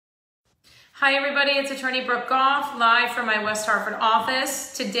Hi everybody, it's Attorney Brooke Goff, live from my West Hartford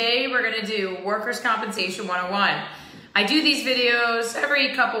office. Today we're going to do Workers' Compensation 101. I do these videos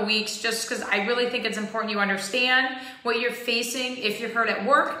every couple weeks just because I really think it's important you understand what you're facing if you're hurt at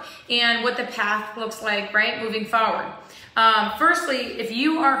work and what the path looks like, right, moving forward. Firstly, if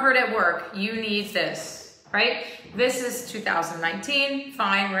you are hurt at work, you need this, right? This is 2019,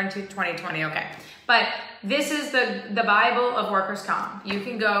 fine, we're into 2020, okay. But this is the Bible of workers' comp. You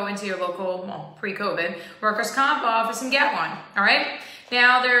can go into your local, well, pre-COVID, workers' comp office and get one, all right?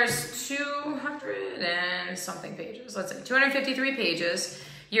 Now there's 200 and something pages, let's say 253 pages.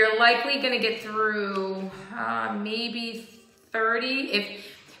 You're likely gonna get through maybe 30.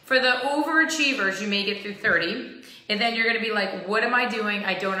 For the overachievers, you may get through 30, and then you're gonna be like, what am I doing?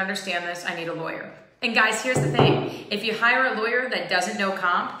 I don't understand this, I need a lawyer. And guys, here's the thing. If you hire a lawyer that doesn't know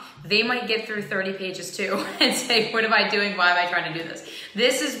comp, they might get through 30 pages too and say, what am I doing? Why am I trying to do this?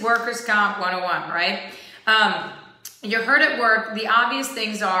 This is Workers' Comp 101, right? You're hurt at work. The obvious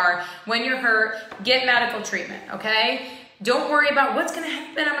things are, when you're hurt, get medical treatment, okay? Don't worry about what's gonna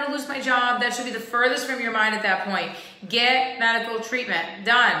happen, I'm gonna lose my job. That should be the furthest from your mind at that point. Get medical treatment,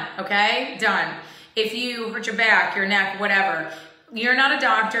 done, okay? Done. If you hurt your back, your neck, whatever, you're not a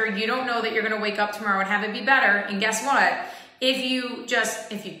doctor, you don't know that you're gonna wake up tomorrow and have it be better, and guess what? If you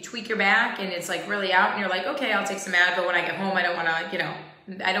tweak your back and it's like really out and you're like, okay, I'll take some Advil when I get home, I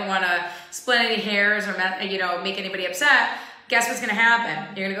don't wanna split any hairs or make anybody upset, guess what's gonna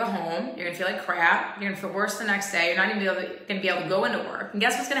happen? You're gonna go home, you're gonna feel like crap, you're gonna feel worse the next day, you're not even gonna be able to go into work, and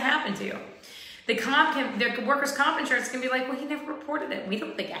guess what's gonna happen to you? The workers' comp insurance can be like, well, he never reported it. We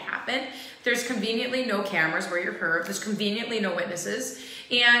don't think it happened. There's conveniently no cameras where you're hurt. There's conveniently no witnesses.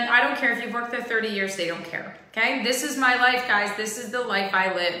 And I don't care if you've worked there 30 years, they don't care, okay? This is my life, guys. This is the life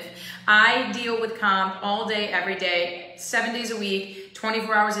I live. I deal with comp all day, every day, 7 days a week,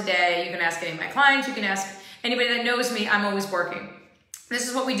 24 hours a day. You can ask any of my clients. You can ask anybody that knows me. I'm always working. This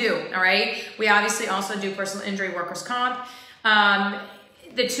is what we do, all right? We obviously also do personal injury workers' comp.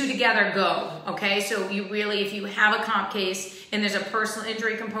 The two together go, okay? So you really, if you have a comp case and there's a personal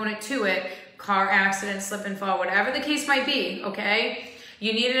injury component to it, car accident, slip and fall, whatever the case might be, okay?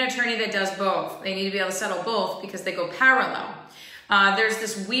 You need an attorney that does both. They need to be able to settle both because they go parallel. There's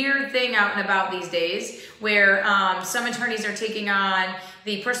this weird thing out and about these days where some attorneys are taking on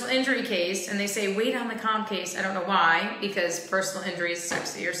the personal injury case and they say, wait on the comp case. I don't know why, because personal injury is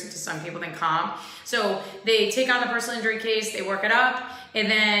sexier to some people than comp. So they take on the personal injury case, they work it up, and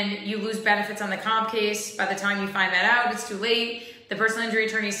then you lose benefits on the comp case. By the time you find that out, it's too late. The personal injury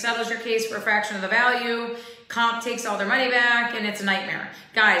attorney settles your case for a fraction of the value. Comp takes all their money back, and it's a nightmare.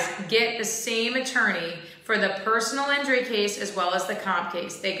 Guys, get the same attorney for the personal injury case as well as the comp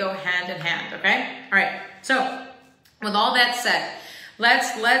case. They go hand in hand, okay? All right, so with all that said,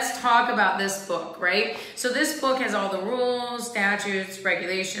 let's talk about this book, right? So this book has all the rules, statutes,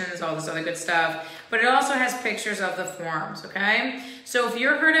 regulations, all this other good stuff, but it also has pictures of the forms, okay? So if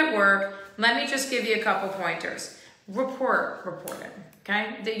you're hurt at work, let me just give you a couple pointers. Report it,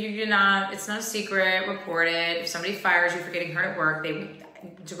 okay? It's not a secret, report it. If somebody fires you for getting hurt at work,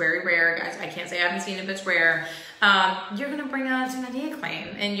 it's very rare, guys. I can't say I haven't seen it, but it's rare. You're gonna bring a 298 claim,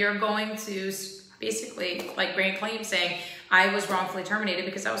 and you're going to basically bring a claim saying, I was wrongfully terminated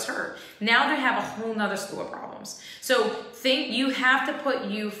because I was hurt. Now they have a whole nother slew of problems. So you have to put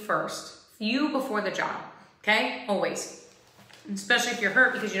you first. You before the job, okay? Always. Especially if you're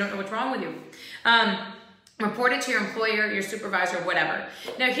hurt because you don't know what's wrong with you. Report it to your employer, your supervisor, whatever.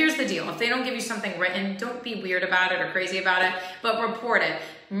 Now here's the deal. If they don't give you something written, don't be weird about it or crazy about it, but report it.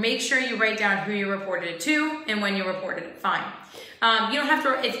 Make sure you write down who you reported it to and when you reported it, fine. You don't have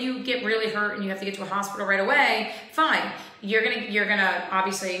to, if you get really hurt and you have to get to a hospital right away, fine. You're gonna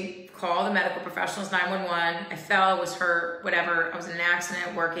obviously call the medical professionals, 911. I fell, was hurt, whatever. I was in an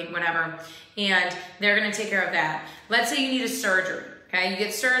accident, working, whatever. And they're gonna take care of that. Let's say you need a surgery, okay? You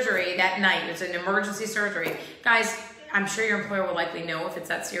get surgery that night. It's an emergency surgery. Guys, I'm sure your employer will likely know if it's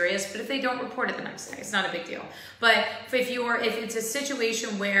that serious, but if they don't, report it the next day. It's not a big deal. But if it's a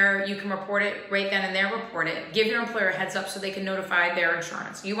situation where you can report it right then and there, report it. Give your employer a heads up so they can notify their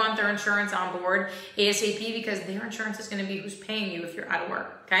insurance. You want their insurance on board ASAP because their insurance is gonna be who's paying you if you're out of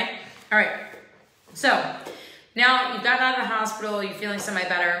work, okay? All right, so now you've gotten out of the hospital, you're feeling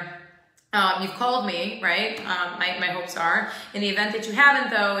semi-better. You've called me, right? My hopes are. In the event that you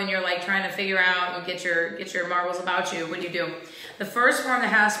haven't though, and you're trying to figure out and get your marbles about you, what do you do? The first form that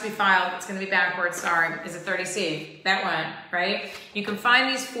has to be filed, it's gonna be backwards, sorry, is a 30C, that one, right? You can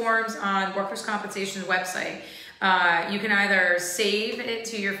find these forms on Workers' Compensation's website. You can either save it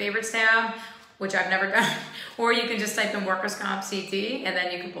to your favorites tab which I've never done, or you can just type in workers' comp CT and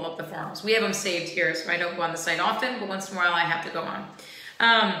then you can pull up the forms. We have them saved here, so I don't go on the site often, but once in a while I have to go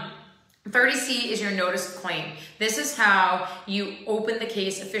on. 30C is your notice of claim. This is how you open the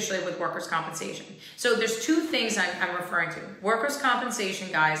case officially with workers' compensation. So there's two things I'm referring to. Workers'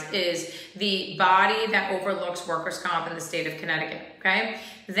 compensation, guys, is the body that overlooks workers' comp in the state of Connecticut, okay?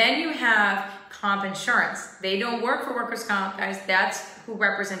 Then you have comp insurance. They don't work for workers' comp, guys. That's who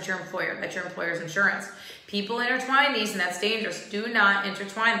represents your employer. That's your employer's insurance. People intertwine these, and that's dangerous. Do not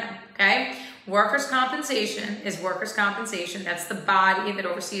intertwine them, okay? Workers' compensation is workers' compensation. That's the body that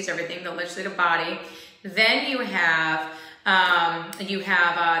oversees everything, the legislative body. Then you have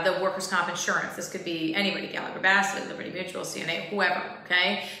the workers' comp insurance. This could be anybody, Gallagher Bassett, Liberty Mutual, CNA, whoever,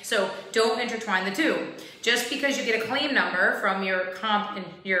 okay? So don't intertwine the two. Just because you get a claim number from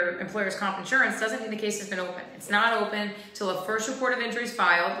your employer's comp insurance doesn't mean the case has been open. It's not open till a first report of injury is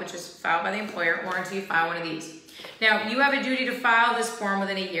filed, which is filed by the employer, or until you file one of these. Now, you have a duty to file this form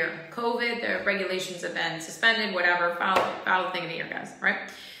within a year. COVID, the regulations have been suspended, whatever, file the thing in a year, guys, right?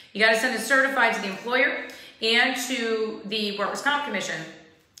 You got to send it certified to the employer and to the Workers' Comp Commission.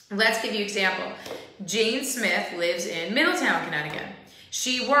 Let's give you an example. Jane Smith lives in Middletown, Connecticut.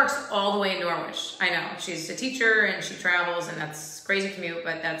 She works all the way in Norwich. I know, she's a teacher and she travels, and that's a crazy commute,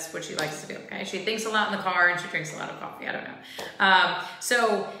 but that's what she likes to do, okay? She thinks a lot in the car and she drinks a lot of coffee, I don't know.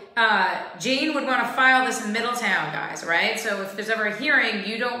 Jane would want to file this in Middletown, guys, right? So if there's ever a hearing,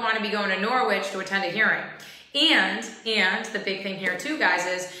 you don't want to be going to Norwich to attend a hearing. And the big thing here too, guys,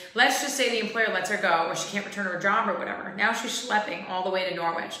 is let's just say the employer lets her go, or she can't return to her job or whatever. Now she's schlepping all the way to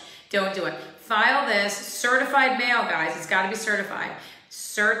Norwich. Don't do it. File this certified mail, guys. It's got to be certified.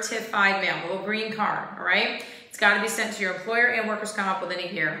 Certified mail, a little green card, all right? It's got to be sent to your employer and workers' comp within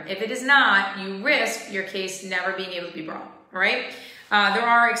a year. If it is not, you risk your case never being able to be brought, all right? There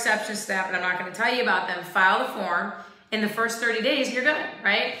are exceptions to that, but I'm not going to tell you about them. File the form. In the first 30 days, you're good,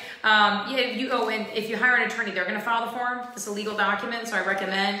 right? If you hire an attorney, they're going to file the form. It's a legal document, so I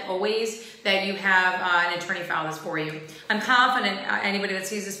recommend always that you have an attorney file this for you. I'm confident anybody that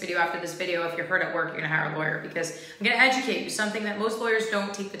sees this video after this video, if you're hurt at work, you're going to hire a lawyer, because I'm going to educate you, something that most lawyers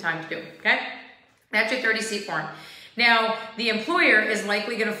don't take the time to do, okay? That's your 30C form. Now, the employer is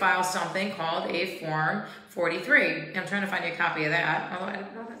likely going to file something called a Form 43. I'm trying to find you a copy of that, although I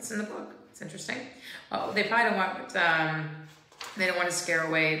don't know if that's in the book. It's interesting. Oh, they probably don't want, they don't want to scare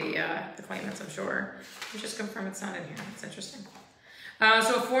away the claimants, I'm sure. Let me just confirm it's not in here. It's interesting.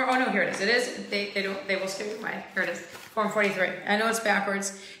 Oh no, here it is. It is, they will scare you away. Here it is, Form 43. I know it's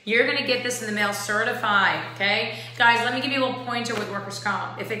backwards. You're gonna get this in the mail certified, okay? Guys, let me give you a little pointer with workers'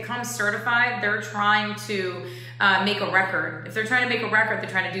 comp. If it comes certified, they're trying to make a record. If they're trying to make a record, they're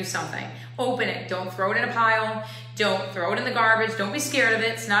trying to do something. Open it, don't throw it in a pile. Don't throw it in the garbage. Don't be scared of it.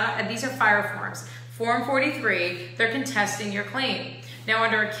 It's not, these are fire forms. Form 43, they're contesting your claim. Now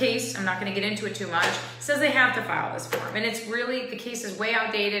under a case, I'm not going to get into it too much, says they have to file this form. And it's really, the case is way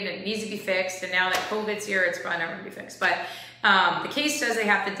outdated and it needs to be fixed. And now that COVID's here, it's probably never going to be fixed. But the case says they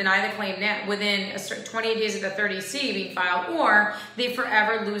have to deny the claim now within 28 days of the 30C being filed, or they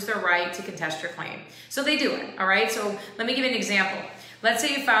forever lose their right to contest your claim. So they do it, all right? So let me give you an example. Let's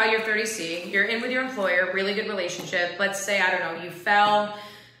say you file your 30C, you're in with your employer, really good relationship. Let's say, I don't know, you fell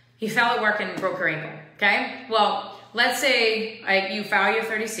at work and broke your ankle, okay? Well, let's say you file your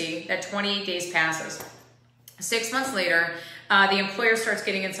 30C, that 28 days passes. 6 months later, the employer starts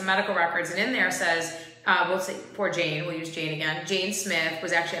getting in some medical records, and in there says, we'll say, poor Jane, we'll use Jane again. Jane Smith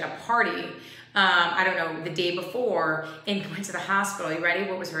was actually at a party, I don't know, the day before, and went to the hospital. You ready?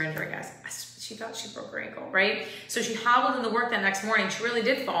 What was her injury, guys? She thought she broke her ankle, right? So she hobbled into work that next morning. She really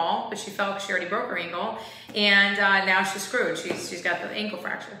did fall, but she fell because she already broke her ankle, and now she's screwed. She's got the ankle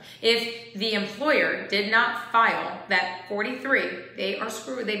fracture. If the employer did not file that 43, they are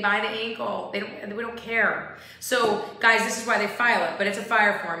screwed. They buy the ankle. We don't care. So guys, this is why they file it, but it's a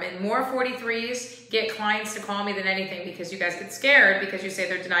fire form. And more 43s get clients to call me than anything, because you guys get scared because you say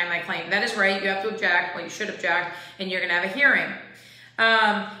they're denying my claim. That is right. You have to object. Well, you should object, and you're going to have a hearing.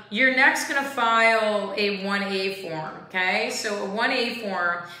 You're next going to file a 1A form, okay? So a 1A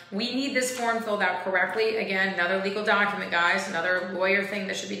form, we need this form filled out correctly. Again, another legal document, guys, another lawyer thing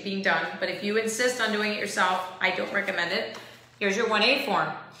that should be being done. But if you insist on doing it yourself, I don't recommend it. Here's your 1A form.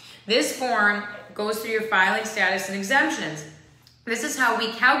 This form goes through your filing status and exemptions. This is how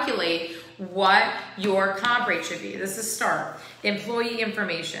we calculate what your comp rate should be. This is START, employee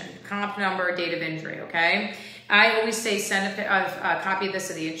information, comp number, date of injury, okay? I always say send a copy of this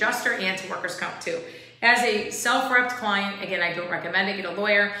to the adjuster and to workers' comp too. As a self-repped client, again, I don't recommend it, get a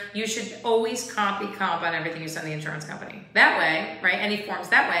lawyer. You should always copy comp on everything you send the insurance company. That way, right, any forms,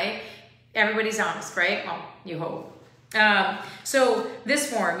 that way, Everybody's honest, right? Well, you hope. So this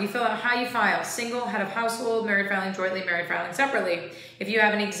form, you fill out how you file: single, head of household, married filing jointly, married filing separately. If you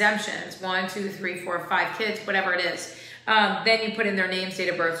have any exemptions, 1, 2, 3, 4, 5 kids, whatever it is, then you put in their names, date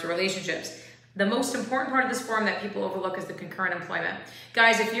of births, or relationships. The most important part of this form that people overlook is the concurrent employment.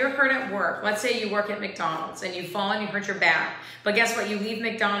 Guys, if you're hurt at work, let's say you work at McDonald's and you fall and you hurt your back, but guess what? You leave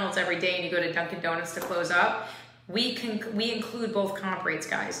McDonald's every day and you go to Dunkin' Donuts to close up. We include both comp rates,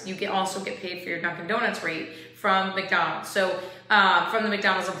 guys. You also get paid for your Dunkin' Donuts rate from McDonald's. So from the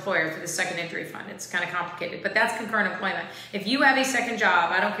McDonald's employer through the second injury fund. It's kind of complicated, but that's concurrent employment. If you have a second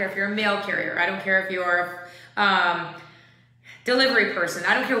job, I don't care if you're a mail carrier, I don't care if you're delivery person,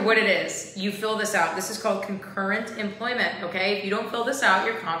 I don't care what it is, you fill this out. This is called concurrent employment, okay? If you don't fill this out,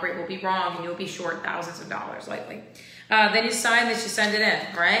 your comp rate will be wrong and you'll be short thousands of dollars likely. Then you sign this, you send it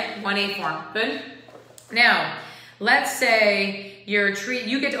in, all right? 1A form, good? Now, let's say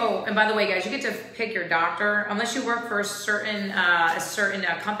you get to, oh, and by the way, guys, you get to pick your doctor. Unless you work for a certain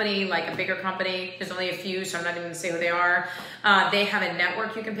company, like a bigger company, there's only a few, so I'm not even gonna say who they are. They have a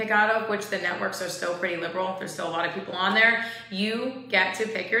network you can pick out of, which the networks are still pretty liberal. There's still a lot of people on there. You get to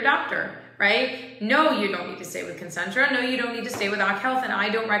pick your doctor, right? No, you don't need to stay with Concentra. No, you don't need to stay with Occ Health, and I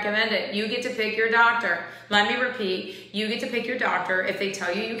don't recommend it. You get to pick your doctor. Let me repeat, you get to pick your doctor. If they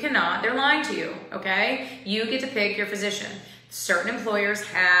tell you you cannot, they're lying to you, okay? You get to pick your physician. Certain employers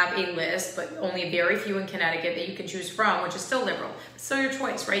have a list, but only very few in Connecticut that you can choose from, which is still liberal. It's still your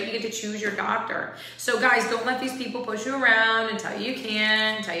choice, right? You get to choose your doctor. So guys, don't let these people push you around and tell you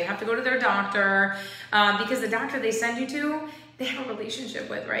can't, tell you have to go to their doctor, because the doctor they send you to, they have a relationship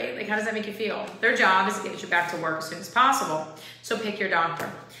with, right? Like, how does that make you feel? Their job is to get you back to work as soon as possible. So pick your doctor.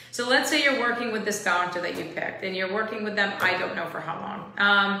 So let's say you're working with this doctor that you picked, and you're working with them, I don't know for how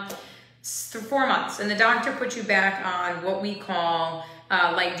long, 4 months, and the doctor puts you back on what we call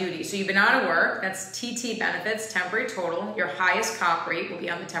light duty. So you've been out of work, that's TT benefits, temporary total. Your highest comp rate will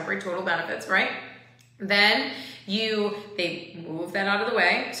be on the temporary total benefits, right? Then they move that out of the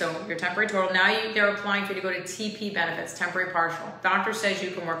way. So your temporary total, now they're applying for you to go to TP benefits, temporary partial. Doctor says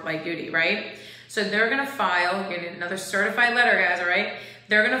you can work light duty, right? So they're gonna file, you're gonna get another certified letter, guys, all right?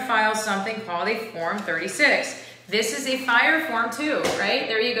 They're gonna file something called a Form 36. This is a fire form too, right?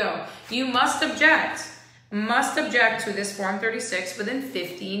 There you go. You must object to this Form 36 within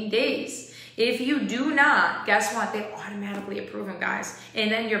 15 days. If you do not, guess what? They automatically approve them, guys.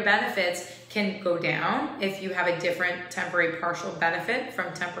 And then your benefits can go down if you have a different temporary partial benefit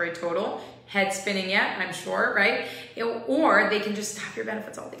from temporary total. Head spinning yet, I'm sure, right? Or they can just stop your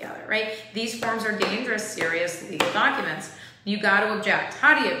benefits altogether, right? These forms are dangerous, serious legal documents. You got to object.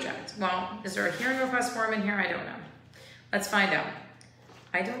 How do you object? Well, is there a hearing request form in here? I don't know. Let's find out.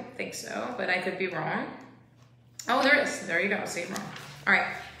 I don't think so, but I could be wrong. Oh, there is. There you go. See, wrong. All right.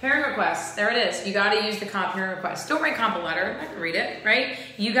 Hearing request. There it is. You got to use the comp hearing request. Don't write comp a letter. I can read it, right?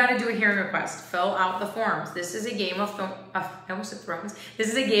 You got to do a hearing request. Fill out the forms. This is a game of I almost said thrones. This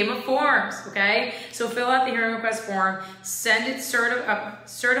is a game of forms, okay? So fill out the hearing request form. Send it,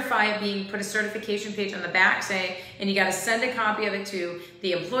 certify it being, put a certification page on the back, and you got to send a copy of it to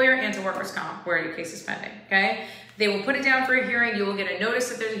the employer and to workers' comp where your case is pending, okay? They will put it down for a hearing. You will get a notice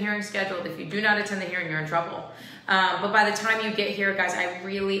that there's a hearing scheduled. If you do not attend the hearing, you're in trouble. But by the time you get here, guys, I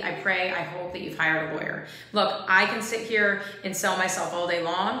pray, I hope that you've hired a lawyer. Look, I can sit here and sell myself all day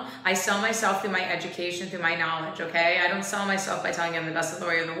long. I sell myself through my education, through my knowledge, okay? I don't sell myself by telling you I'm the best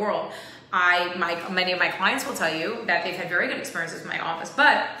lawyer in the world. Many of my clients will tell you that they've had very good experiences in my office,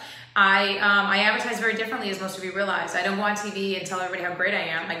 but I advertise very differently, as most of you realize. I don't go on TV and tell everybody how great I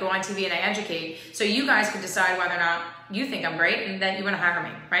am. I go on TV and I educate, so you guys can decide whether or not you think I'm great and that you want to hire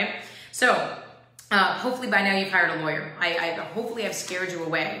me, right? So hopefully by now you've hired a lawyer. Hopefully I've scared you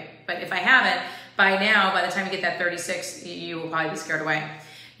away, but if I haven't, by now, by the time you get that 36, you will probably be scared away.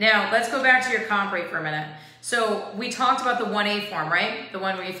 Now, let's go back to your comp rate for a minute. So we talked about the 1A form, right? The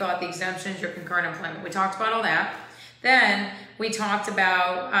one where you fill out the exemptions, your concurrent employment. We talked about all that. Then we talked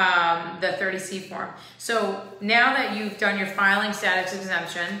about the 30C form. So now that you've done your filing status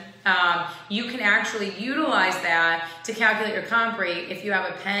exemption, you can actually utilize that to calculate your comp rate if you have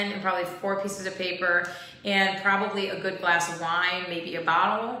a pen and probably 4 pieces of paper and probably a good glass of wine, maybe a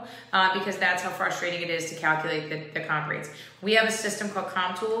bottle, because that's how frustrating it is to calculate the comp rates. We have a system called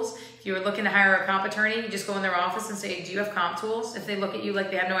Comp Tools. If you're looking to hire a comp attorney, you just go in their office and say, do you have Comp Tools? If they look at you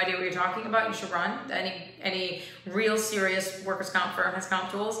like they have no idea what you're talking about, you should run. Any real serious workers' comp firm has Comp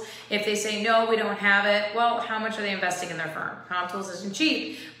Tools. If they say, no, we don't have it, well, how much are they investing in their firm? Comp Tools isn't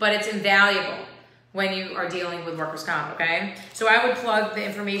cheap, but it's invaluable. when you are dealing with workers' comp, okay? So I would plug the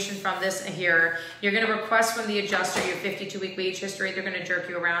information from this here. You're gonna request from the adjuster your 52-week wage history. They're gonna jerk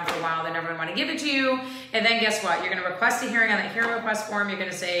you around for a while. They're never gonna wanna give it to you. And then guess what? You're gonna request a hearing. On that hearing request form, you're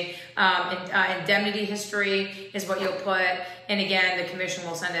gonna say indemnity history is what you'll put. And again, the commission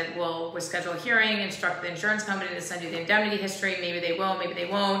will will schedule a hearing, instruct the insurance company to send you the indemnity history. Maybe they will, maybe they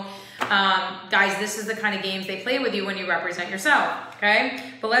won't. Guys, this is the kind of games they play with you when you represent yourself, okay?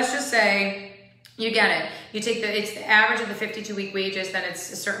 But let's just say, you get it. You take it's the average of the 52-week wages, then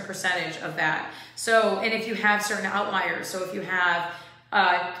it's a certain percentage of that. So, and if you have certain outliers, so if you have,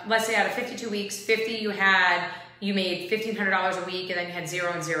 let's say out of 52 weeks, 50 you made $1,500 a week, and then you had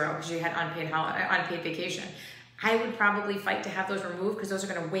 0 and 0 because you had unpaid vacation. I would probably fight to have those removed because those are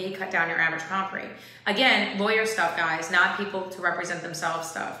going to way cut down your average comp rate. Again, lawyer stuff, guys, not people to represent themselves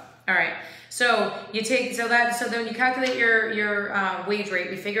stuff. All right. So you take so then you calculate your wage rate.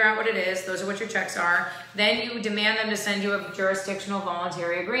 We figure out what it is. Those are what your checks are. Then you demand them to send you a jurisdictional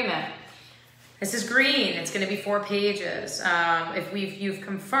voluntary agreement. This is green. It's going to be 4 pages. If you've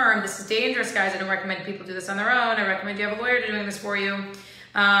confirmed, this is dangerous, guys. I don't recommend people do this on their own. I recommend you have a lawyer doing this for you.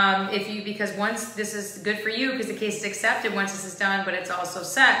 Because once this is good for you, because the case is accepted once this is done, but it's also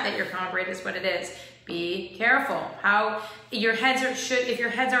set that your comp rate is what it is. Be careful. If your heads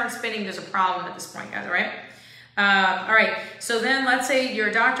aren't spinning, there's a problem at this point, guys, all right? All right, so then let's say your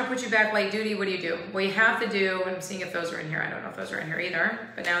doctor puts you back light duty. What do? What you have to do, I'm seeing if those are in here. I don't know if those are in here either,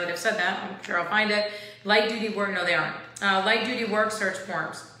 but now that I've said that, I'm sure I'll find it. Light duty work, no, they aren't. Light duty work search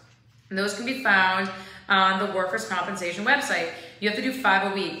forms. And those can be found on the workers' compensation website. You have to do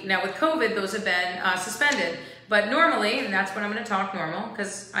 5 a week. Now with COVID, those have been suspended. But normally, and that's when I'm going to talk normal,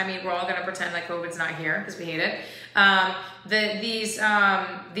 because I mean we're all going to pretend like COVID's not here because we hate it.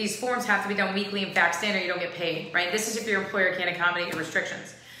 These forms have to be done weekly and faxed in, or you don't get paid, right? This is if your employer can't accommodate your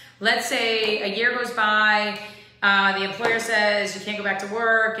restrictions. Let's say a year goes by, the employer says you can't go back to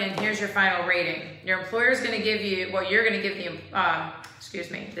work, and here's your final rating. Your employer is going to give you, well, you're going to give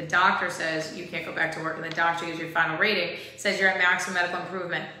the doctor says you can't go back to work, and the doctor gives you a final rating, says you're at maximum medical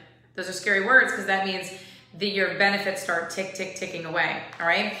improvement. Those are scary words because that means your benefits start ticking away, all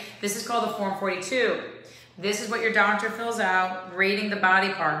right? This is called the Form 42. This is what your doctor fills out, rating the body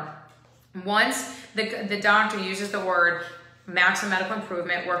part. Once the doctor uses the word maximum medical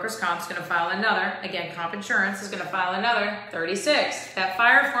improvement, workers' comp is going to file another, again, comp insurance is going to file another 36. That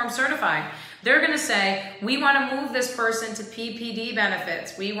fire form certified. They're going to say, we want to move this person to PPD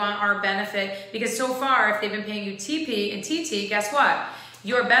benefits. We want our benefit, because so far, if they've been paying you TP and TT, guess what?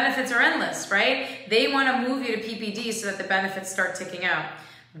 Your benefits are endless, right? They want to move you to PPD so that the benefits start ticking out.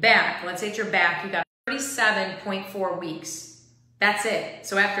 Back, let's say at your back, you got 37.4 weeks. That's it.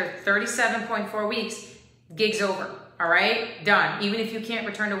 So after 37.4 weeks, gig's over, all right? Done. Even if you can't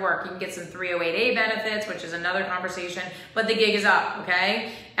return to work, you can get some 308A benefits, which is another conversation, but the gig is up,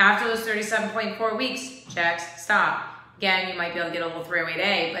 okay? After those 37.4 weeks, checks, stop. Again, you might be able to get a little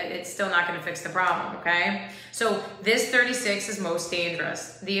 308A, but it's still not going to fix the problem, okay? So this 36 is most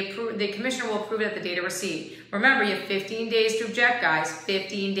dangerous. The commissioner will approve it at the date of receipt. Remember, you have 15 days to object, guys.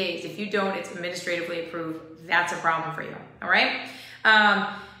 15 days. If you don't, it's administratively approved. That's a problem for you, all right?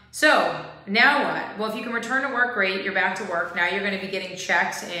 So now what? Well, if you can return to work, great. You're back to work. Now you're going to be getting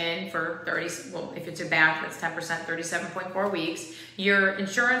checks in for if it's a back, that's 10%, 37.4 weeks. Your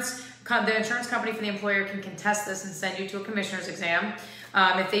the insurance company for the employer can contest this and send you to a commissioner's exam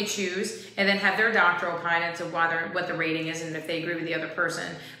if they choose, and then have their doctor opine into what the rating is and if they agree with the other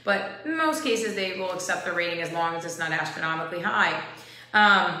person. But in most cases, they will accept the rating as long as it's not astronomically high.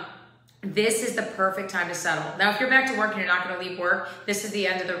 This is the perfect time to settle. Now, if you're back to work and you're not going to leave work, this is the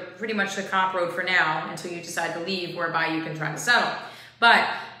end of pretty much the comp road for now until you decide to leave, whereby you can try to settle. But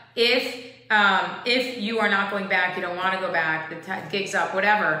if you are not going back, you don't want to go back, the gig's up,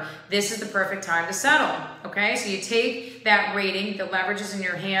 whatever, this is the perfect time to settle, okay? So you take that rating, the leverage is in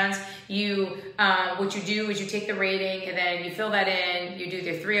your hands, what you do is you take the rating and then you fill that in, you do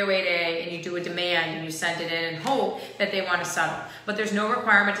the 308A, and you do a demand and you send it in and hope that they want to settle. But there's no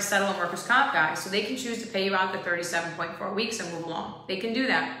requirement to settle in workers' comp, guys, so they can choose to pay you out the 37.4 weeks and move along. They can do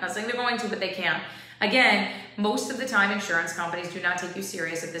that. Not saying they're going to, but they can. Again, most of the time insurance companies do not take you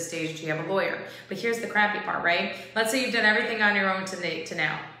serious at this stage if you have a lawyer. But here's the crappy part, right? Let's say you've done everything on your own to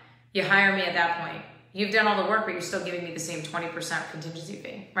now. You hire me at that point. You've done all the work, but you're still giving me the same 20% contingency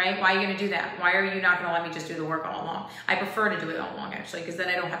fee, right? Why are you going to do that? Why are you not going to let me just do the work all along? I prefer to do it all along, actually, because then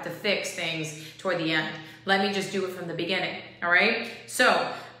I don't have to fix things toward the end. Let me just do it from the beginning, all right?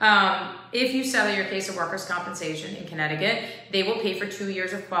 So, if you settle your case of workers' compensation in Connecticut, they will pay for 2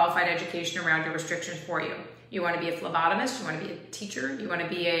 years of qualified education around your restrictions for you. You want to be a phlebotomist, you want to be a teacher, you want to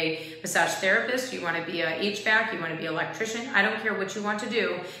be a massage therapist, you want to be a HVAC, you want to be an electrician. I don't care what you want to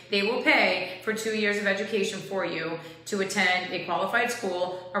do. They will pay for 2 years of education for you to attend a qualified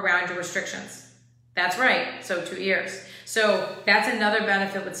school around your restrictions. That's right, so 2 years. So that's another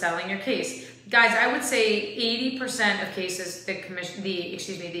benefit with settling your case. Guys, I would say 80% of cases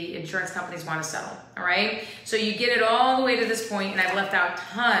the insurance companies want to settle, all right? So you get it all the way to this point, and I've left out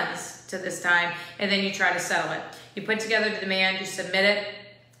tons to this time, and then you try to settle it. You put together the demand, you submit it.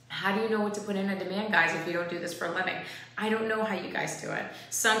 How do you know what to put in a demand, guys, if you don't do this for a living? I don't know how you guys do it.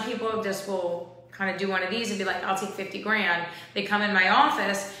 Some people just will kind of do one of these and be like, I'll take 50 grand. They come in my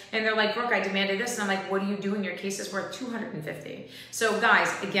office and they're like, Brooke, I demanded this. And I'm like, what do you do when your case is worth 250? So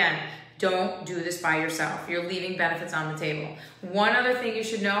guys, again, don't do this by yourself. You're leaving benefits on the table. One other thing you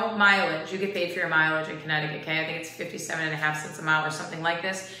should know, mileage. You get paid for your mileage in Connecticut, okay? I think it's 57.5 cents a mile or something like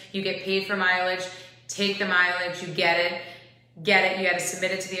this. You get paid for mileage. Take the mileage, you get it, you got to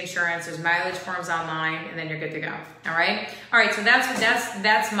submit it to the insurance. There's mileage forms online, and then you're good to go. All right, so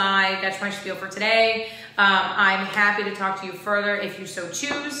that's my spiel for today. I'm happy to talk to you further if you so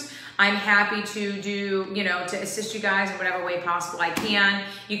choose. I'm happy to do, to assist you guys in whatever way possible I can.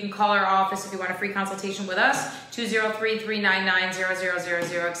 You can call our office if you want a free consultation with us,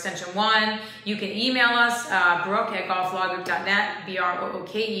 203-399-0000, extension 1. You can email us, brooke@golflawgroup.net,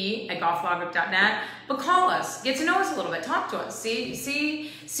 BROOKE @golflawgroup.net. But call us, get to know us a little bit, talk to us. See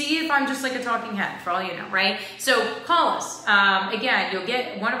if I'm just like a talking head, for all you know, right? So call us. Again, you'll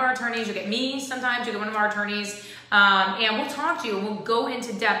get one of our attorneys, you'll get me sometimes, you'll get one of our attorneys, and we'll talk to you. We'll go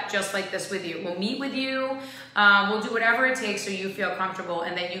into depth just like this with you. We'll meet with you. We'll do whatever it takes so you feel comfortable,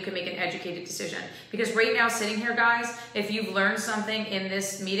 and then you can make an educated decision. Because right now, sitting here, guys, if you've learned something in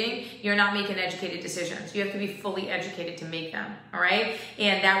this meeting, you're not making educated decisions. You have to be fully educated to make them, all right?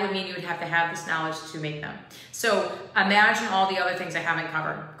 And that would mean you would have to have this knowledge to make them. So imagine all the other things I haven't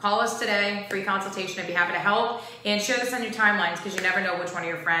covered. Call us today, free consultation. I'd be happy to help. And share this on your timelines, because you never know which one of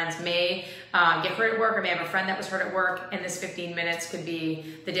your friends may get hurt at work, or may have a friend that was hurt at work, and this 15 minutes could be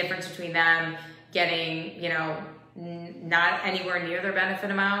the difference between them getting, not anywhere near their benefit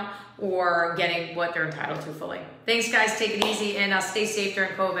amount, or getting what they're entitled to fully. Thanks, guys. Take it easy, and stay safe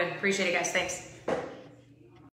during COVID. Appreciate it, guys. Thanks.